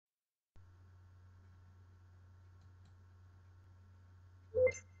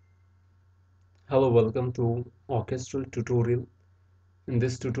Hello, welcome to Orchestral tutorial. In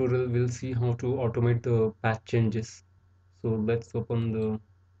this tutorial, we'll see how to automate the patch changes. So let's open the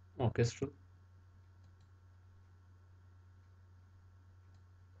Orchestral.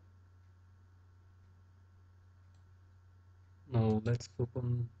 Now let's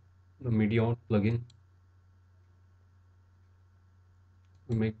open the MIDI OUT plugin.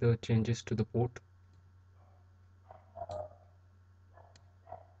 We make the changes to the port.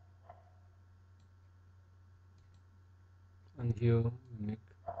 And here we make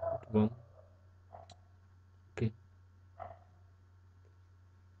it 1. Okay.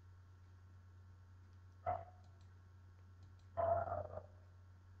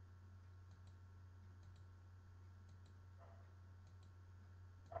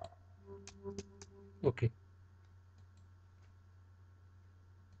 Okay.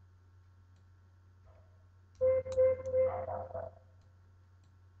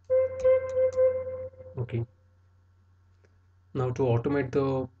 Okay. Now to automate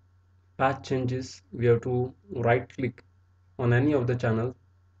the patch changes, we have to right click on any of the channel.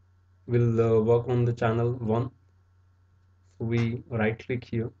 We'll work on the channel 1. So we right click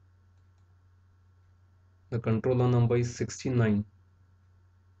here. The controller number is 69.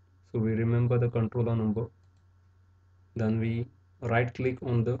 So we remember the controller number. Then we right click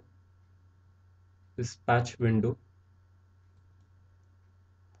on this patch window,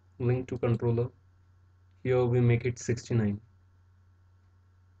 link to controller. Here we make it 69.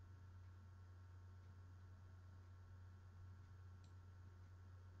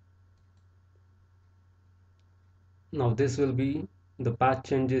 Now this will be the patch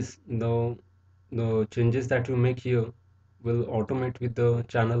changes. The changes that you make here will automate with the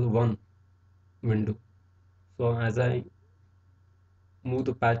channel 1 window. So as I move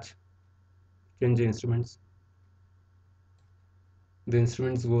the patch, change the instruments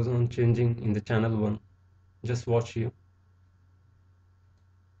goes on changing in the channel 1. Just watch here.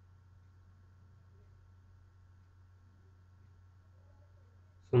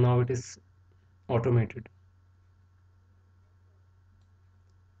 So now it is automated.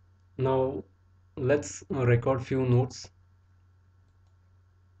 Now let's record few notes.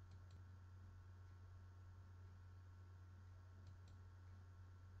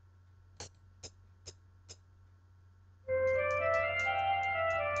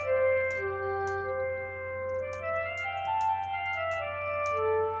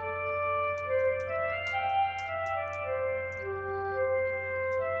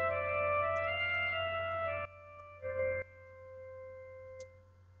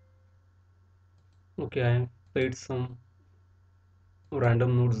 Okay, I played some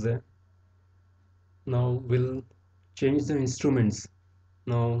random notes there. Now we'll change the instruments.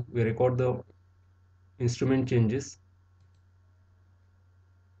 Now we record the instrument changes.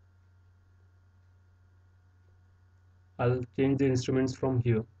 I'll change the instruments from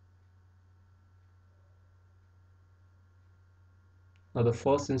here. Now the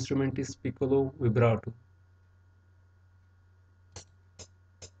first instrument is piccolo vibrato.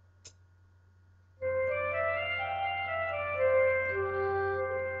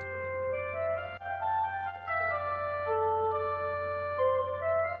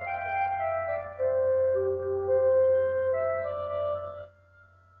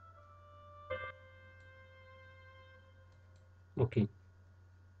 Okay,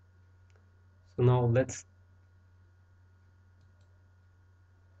 so now let's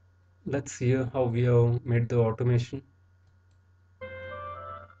hear how we have made the automation.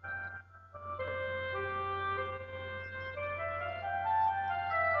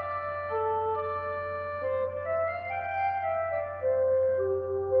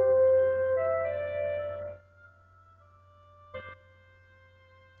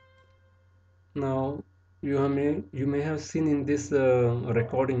 Now you may have seen in this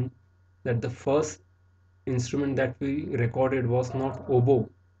recording that the first instrument that we recorded was not oboe.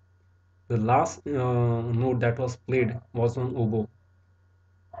 The last note that was played was on oboe,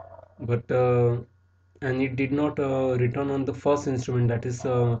 but and it did not return on the first instrument, that is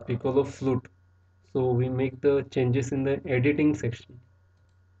piccolo flute. So we make the changes in the editing section.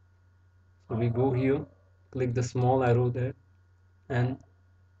 So we go here, click the small arrow there, and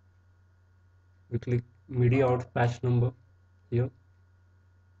we click MIDI out patch number here.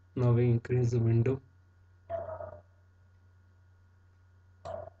 Now we increase the window.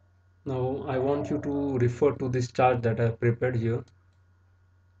 Now I want you to refer to this chart that I have prepared here.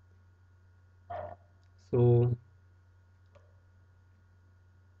 So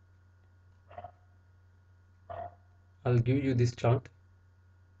I'll give you this chart.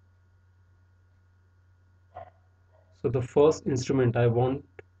 So the first instrument I want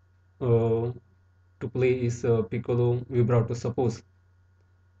to play is piccolo vibrato, suppose,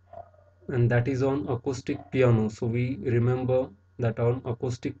 and that is on acoustic piano. So we remember that on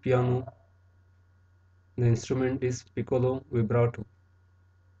acoustic piano the instrument is piccolo vibrato.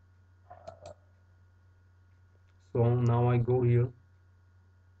 So now I go here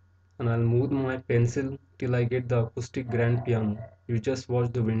and I'll move my pencil till I get the acoustic grand piano. You just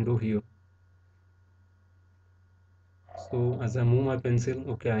watch the window here. So as I move my pencil,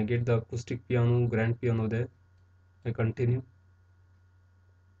 okay, I get the acoustic piano, grand piano there. I continue.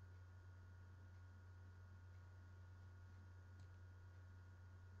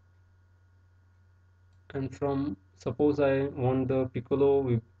 And from, suppose I want the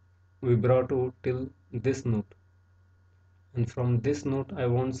piccolo vibrato till this note. And from this note, I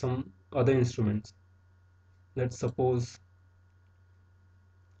want some other instruments. Let's suppose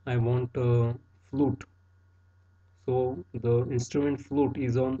I want a flute. So the instrument flute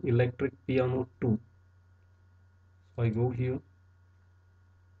is on electric piano 2. So I go here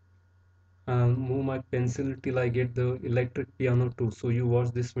and move my pencil till I get the electric piano 2. So you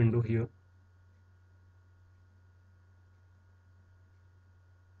watch this window here.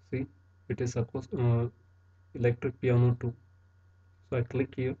 See, it is electric piano 2. So I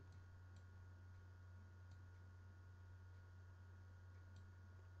click here.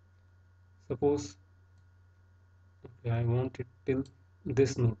 Suppose, okay, I want it till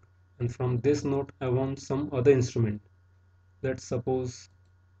this note. And from this note, I want some other instrument. Let's suppose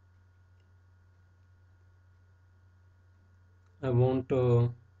I want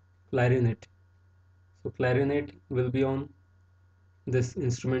clarinet. So clarinet will be on this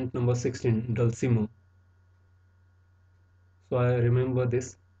instrument number 16, dulcimer. So I remember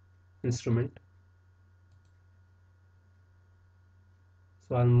this instrument.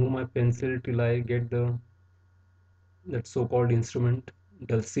 So I'll move my pencil till I get the that so-called instrument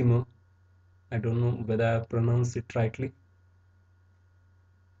dulcimer. I don't know whether I pronounced it rightly.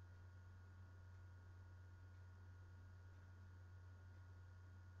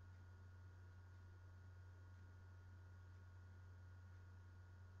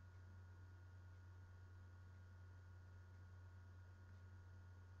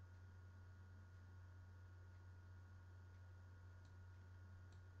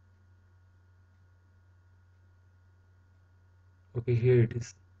 Okay, here it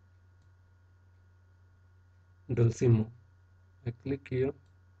is, dulcimer. I click here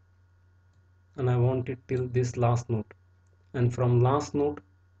and I want it till this last note. And from last note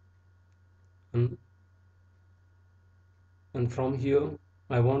and, and from here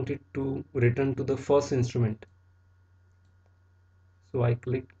I want it to return to the first instrument. So I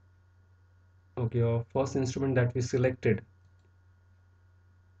click, okay, our first instrument that we selected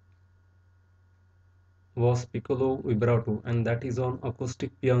was piccolo vibrato, and that is on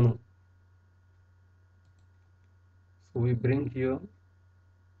acoustic piano. So we bring here,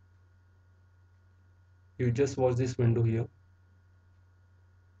 you just watch this window here,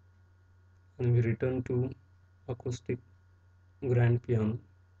 and we return to acoustic grand piano.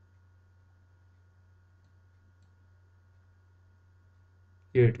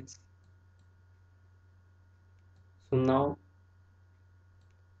 Here it is. So now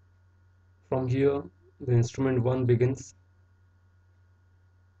from here the instrument 1 begins,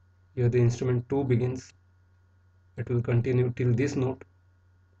 here the instrument 2 begins, it will continue till this note.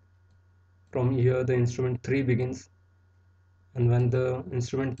 From here the instrument 3 begins, and when the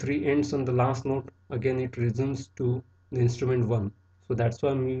instrument 3 ends on the last note, again it resumes to the instrument 1. So that's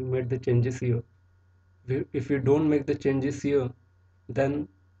why we made the changes here. If we don't make the changes here, then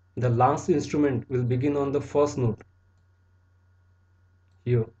the last instrument will begin on the first note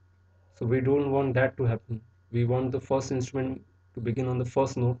here. So we don't want that to happen. We want the first instrument to begin on the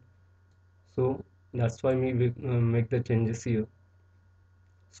first note. So that's why we make the changes here,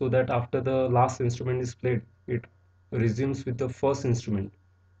 so that after the last instrument is played, it resumes with the first instrument.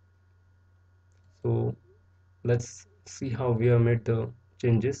 So let's see how we have made the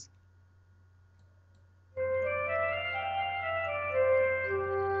changes.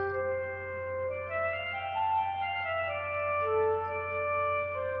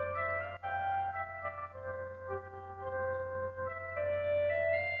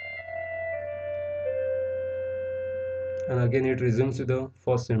 And again it resumes with the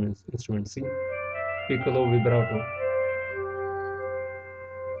first instrument. See, piccolo vibrato.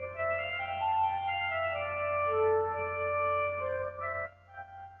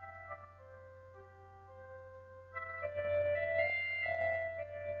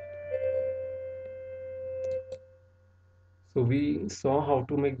 So we saw how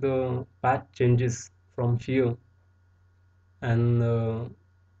to make the path changes from here, and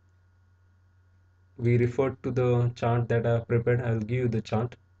we referred to the chart that I have prepared. I will give you the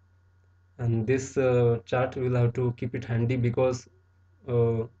chart, and this chart we will have to keep it handy, because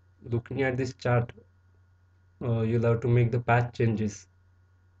uh, looking at this chart, you'll have to make the patch changes,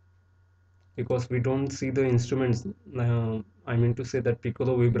 because we don't see the instruments. I mean to say that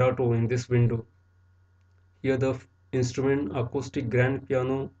piccolo vibrato in this window. Here the instrument acoustic grand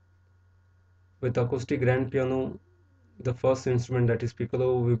piano, with acoustic grand piano, the first instrument, that is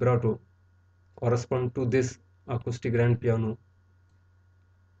piccolo vibrato, correspond to this acoustic grand piano.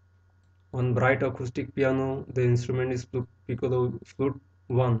 On bright acoustic piano, the instrument is piccolo flute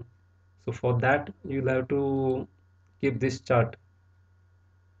 1. So for that, you'll have to keep this chart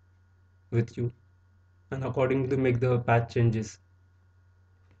with you and accordingly make the patch changes.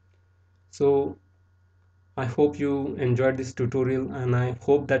 So I hope you enjoyed this tutorial, and I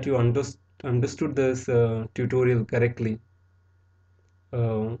hope that you understood this tutorial correctly.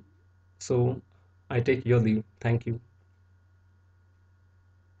 So I take your leave. Thank you.